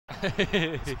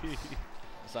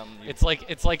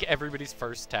It's like everybody's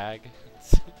first tag.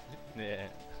 Yeah.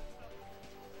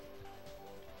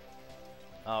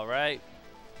 All right.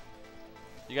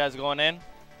 You guys going in?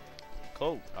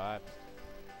 Cool. All right.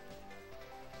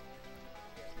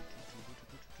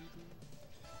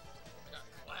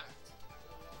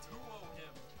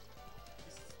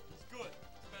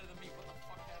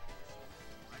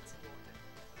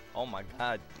 Oh my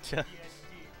God.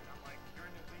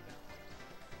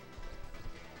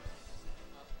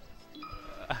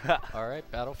 All right,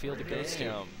 Battlefield to Ghost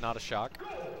Team. Not a shock.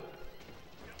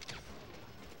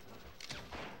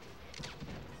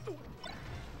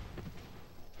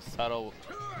 Subtle.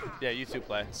 Yeah, you two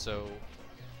play. So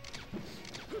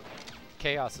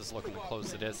Chaos is looking to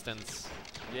close the distance.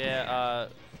 Yeah,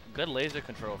 good laser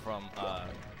control from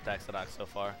Daxodox so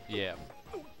far. Yeah.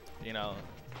 You know,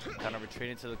 kind of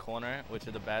retreating to the corner, which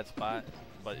is a bad spot,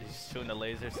 but he's shooting the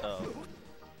laser, so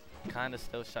kind of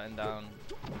still shutting down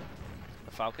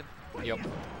the Falcon. Yep.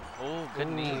 Oh, good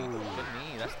knee. Good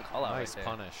knee. That's the call out Nice right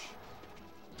there. punish.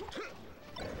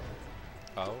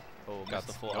 Oh. Oh, Got got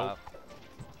the full nope. out.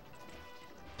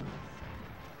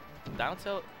 Down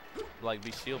tilt, like,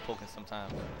 be shield poking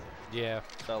sometimes. Yeah.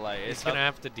 So, like, It's going to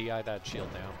have to DI that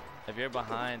shield down. If you're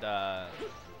behind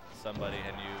somebody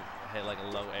and you hit, like, a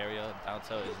low area, down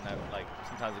tilt is never, like,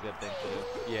 sometimes a good thing to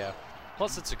do. Yeah.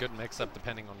 Plus, it's a good mix-up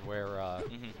depending on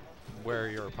where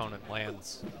your opponent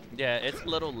lands. Yeah, it's a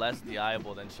little less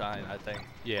DI-able than Shine, I think.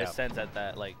 Yeah. It sends at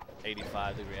that, like,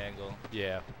 85-degree angle.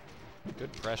 Yeah.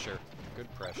 Good pressure.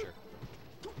 Good pressure.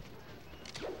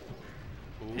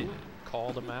 Ooh,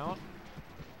 called him out.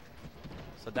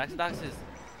 So Daxodox is...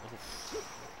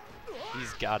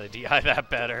 He's got to DI that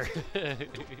better.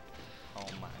 Oh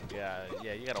my god.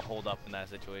 Yeah, you got to hold up in that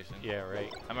situation. Yeah,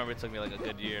 right. I remember it took me like a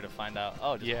good year to find out,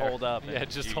 oh, just Yeah. hold up. Yeah, and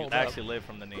just you hold actually up. live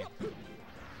from the knee.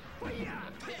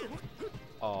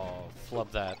 Oh,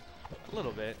 flub that. A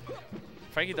little bit.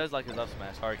 Frankie does like his up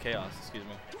smash, or chaos, excuse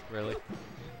me. Really?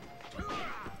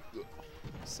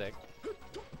 Sick.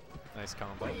 Nice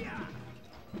combo.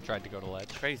 Tried to go to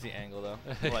ledge. Crazy angle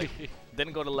though. Like,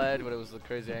 didn't go to ledge, but it was a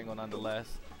crazy angle nonetheless.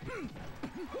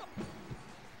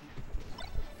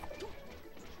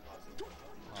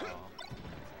 Oh.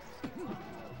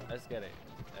 Let's get it.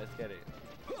 Let's get it.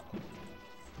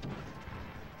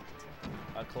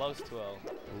 A close 12.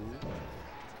 Ooh.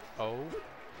 Oh.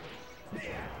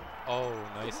 Oh,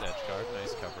 nice edge guard.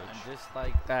 Nice coverage. And just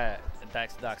like that,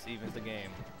 Daxodox evens the game.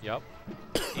 Yep.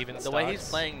 Even the way he's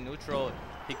playing neutral,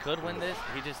 he could win this.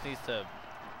 He just needs to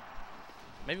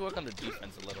maybe work on the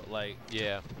defense a little. Like,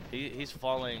 yeah, he's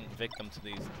falling victim to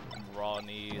these raw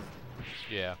knees.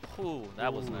 Yeah. Ooh,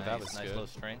 that was nice. That was nice good. little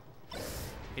string.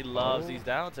 He loves these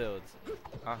down tilts.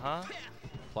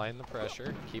 Applying the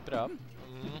pressure. Keep it up.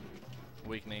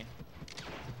 Weak knee.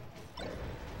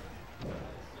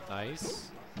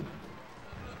 Nice.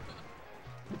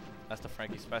 That's the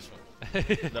Frankie special.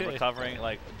 The recovering,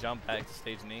 like, jump back to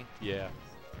stage knee. Yeah.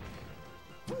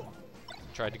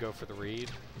 Tried to go for the read.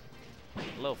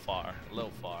 A little far. A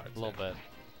little far. A little bit.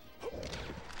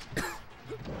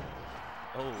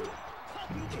 Oh.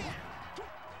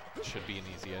 Should be an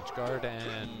easy edge guard,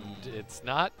 and it's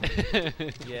not.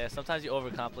 Yeah, sometimes you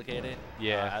overcomplicate it.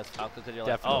 Yeah. As Falco, because you're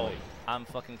Definitely. like, oh, I'm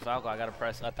fucking Falco. I gotta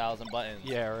press 1,000 buttons.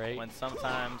 Yeah, right. When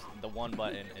sometimes the one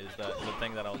button is the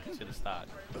thing that'll get you to stock.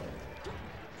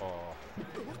 Oh.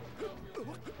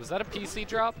 Was that a PC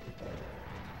drop?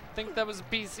 I think that was a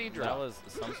PC drop. That was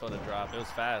some sort of drop. It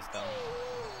was fast though.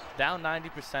 Down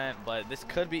 90%, but this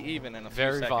could be even in a few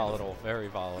seconds. Very volatile. Very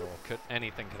volatile.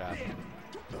 Anything could happen.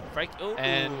 Ooh,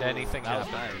 and anything that was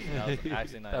happened. nice. That was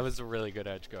actually nice. That was a really good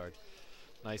edge guard.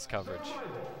 Nice coverage.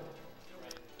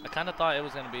 I kind of thought it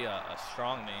was going to be a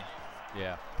strong knee.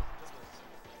 Yeah.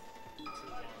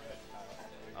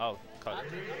 Oh, cut.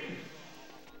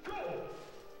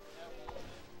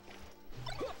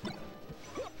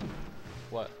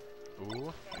 What?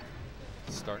 Ooh.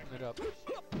 Starting it up.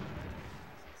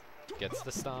 Gets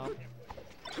the stomp.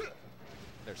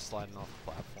 They're sliding off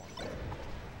the platform.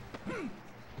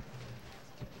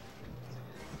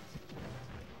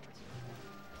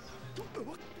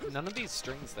 None of these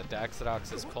strings that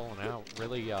Daxodox is pulling out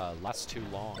really last too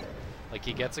long. Like,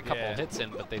 he gets a couple hits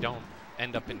in, but they don't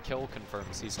end up in kill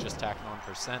confirms. He's just tacking on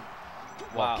percent.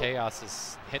 While Chaos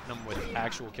is hitting them with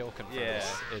actual kill confirms. Yeah.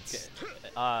 It's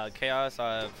Chaos,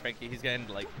 Frankie, he's getting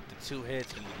like the 2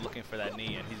 hits and looking for that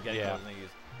knee, and he's getting those knees.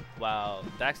 While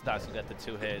Daxodox will get the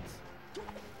 2 hits,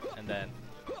 and then,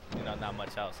 you know, not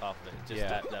much else off of it.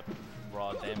 Just that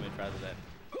raw damage rather than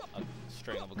a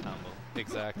string of a combo.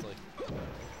 exactly.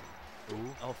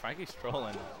 Ooh. Oh, Frankie's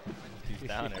trolling. these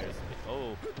downers.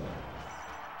 Oh.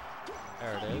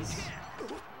 There it is.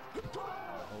 Oh.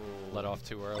 Let off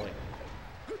too early.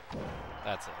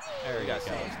 That's it. There We you got go.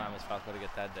 so much time as Falco to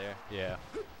get that there. Yeah.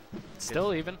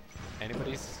 Still even.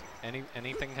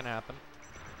 Anything can happen.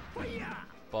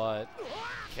 But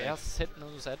Chaos is hitting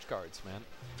those edge guards, man.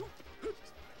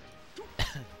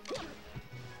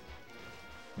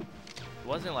 It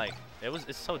wasn't like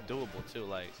it's so doable too.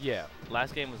 Like Yeah.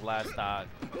 last game was last stock.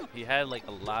 He had like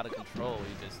a lot of control.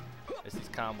 He just it's these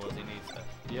combos he needs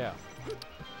to. Yeah.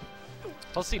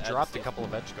 Plus he dropped a couple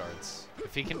of edge guards.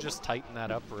 If he can just tighten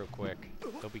that up real quick,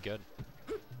 he'll be good.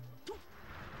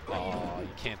 Oh, you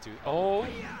can't do. Oh,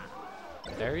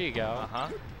 there you go. Uh-huh.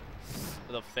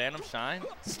 The Phantom Shine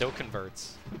Still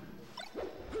converts.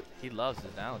 he loves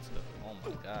his down tilt. Oh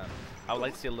my god. I would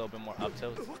like to see a little bit more up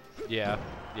tilt. Yeah,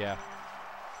 yeah.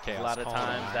 Chaos A lot of calling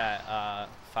times him. that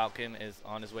Falcon is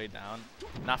on his way down,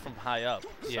 not from high up.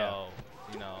 Yeah. So,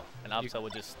 you know, an up tilt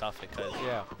would just stuff it because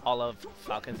Yeah. all of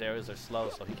Falcon's areas are slow,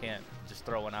 so he can't just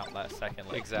throw one out last second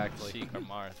like Exactly. Sheik or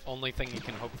Marth. Only thing you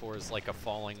can hope for is like a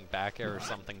falling back air or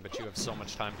something, but you have so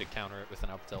much time to counter it with an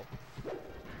up tilt.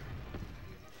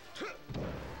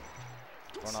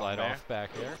 Slide off back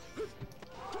air.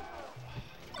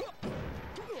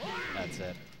 That's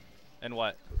it. And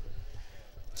what?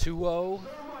 2-0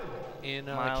 in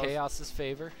Miles. Chaos's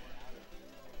favor.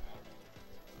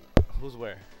 Who's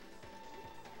where?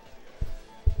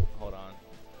 Hold on.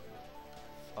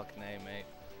 Fucking A, mate.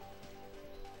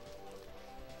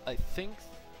 I think.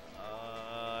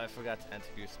 I forgot to enter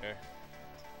you, sir.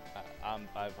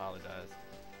 I apologize.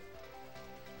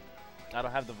 I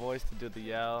don't have the voice to do the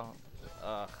yell.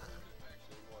 Ugh.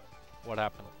 What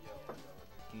happened?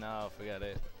 No, forget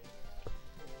it.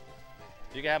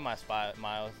 You can have my spot,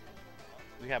 Miles.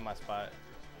 You can have my spot.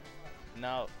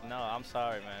 No, I'm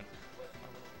sorry, man.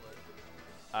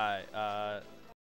 Alright,